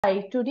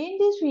Hi, today in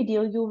this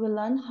video you will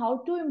learn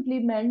how to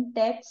implement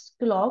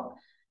TextClock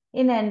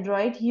in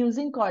Android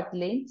using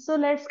Kotlin. So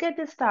let's get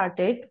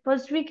started.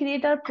 First we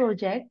create our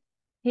project.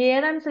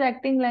 Here I'm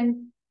selecting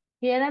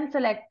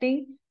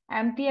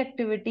empty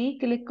activity.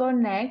 Click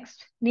on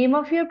next. Name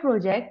of your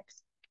project.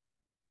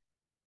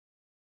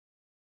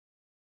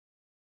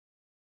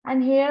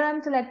 And here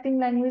I'm selecting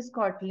language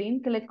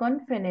Kotlin. Click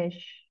on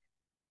finish.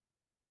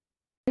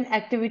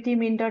 Activity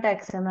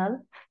main.xml.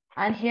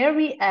 And here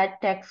we add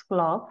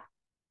TextClock.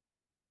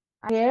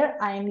 Here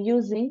I am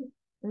using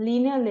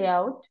linear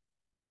layout.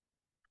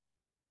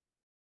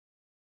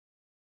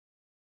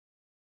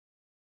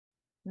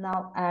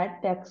 Now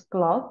add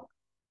TextClock.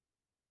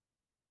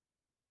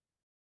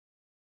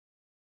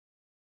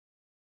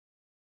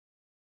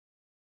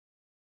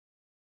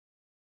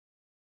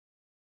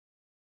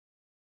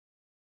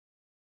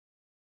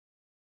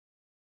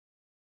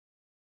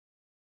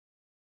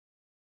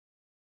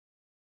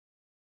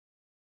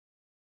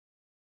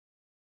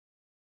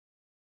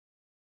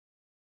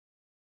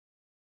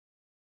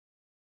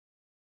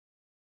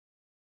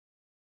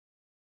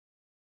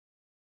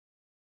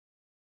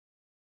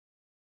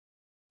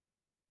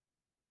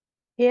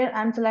 Here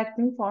I'm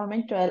selecting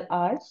format 12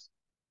 hours.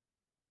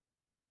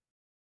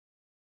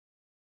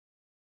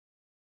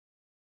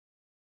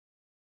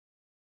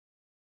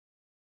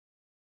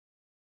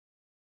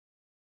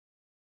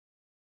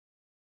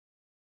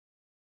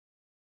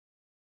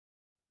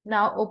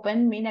 Now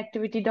open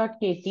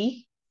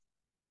mainActivity.kt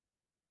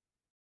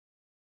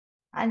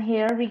and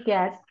here we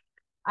get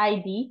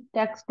ID,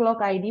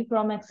 TextClock ID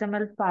from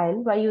XML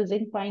file by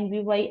using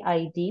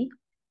findVyId.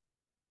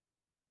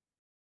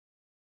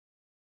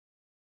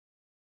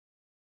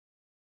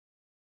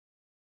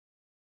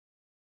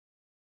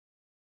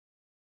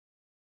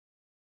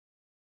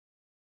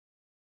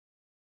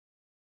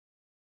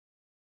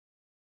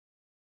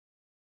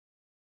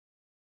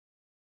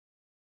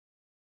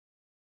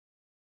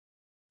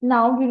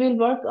 Now we will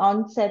work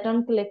on set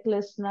on click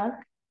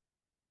listener.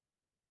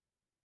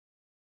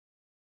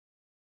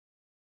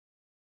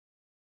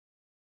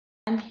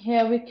 And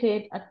here we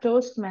create a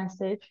toast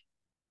message.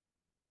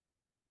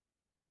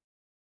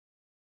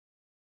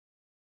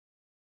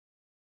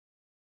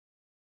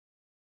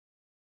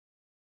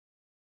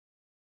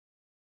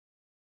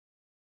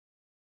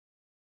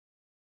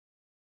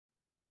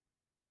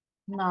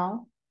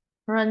 Now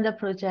run the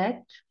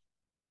project.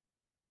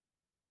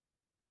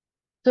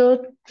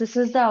 So this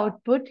is the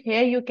output.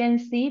 Here you can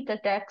see the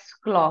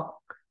TextClock.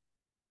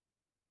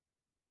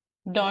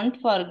 Don't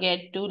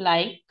forget to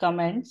like,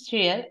 comment,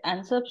 share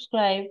and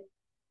subscribe.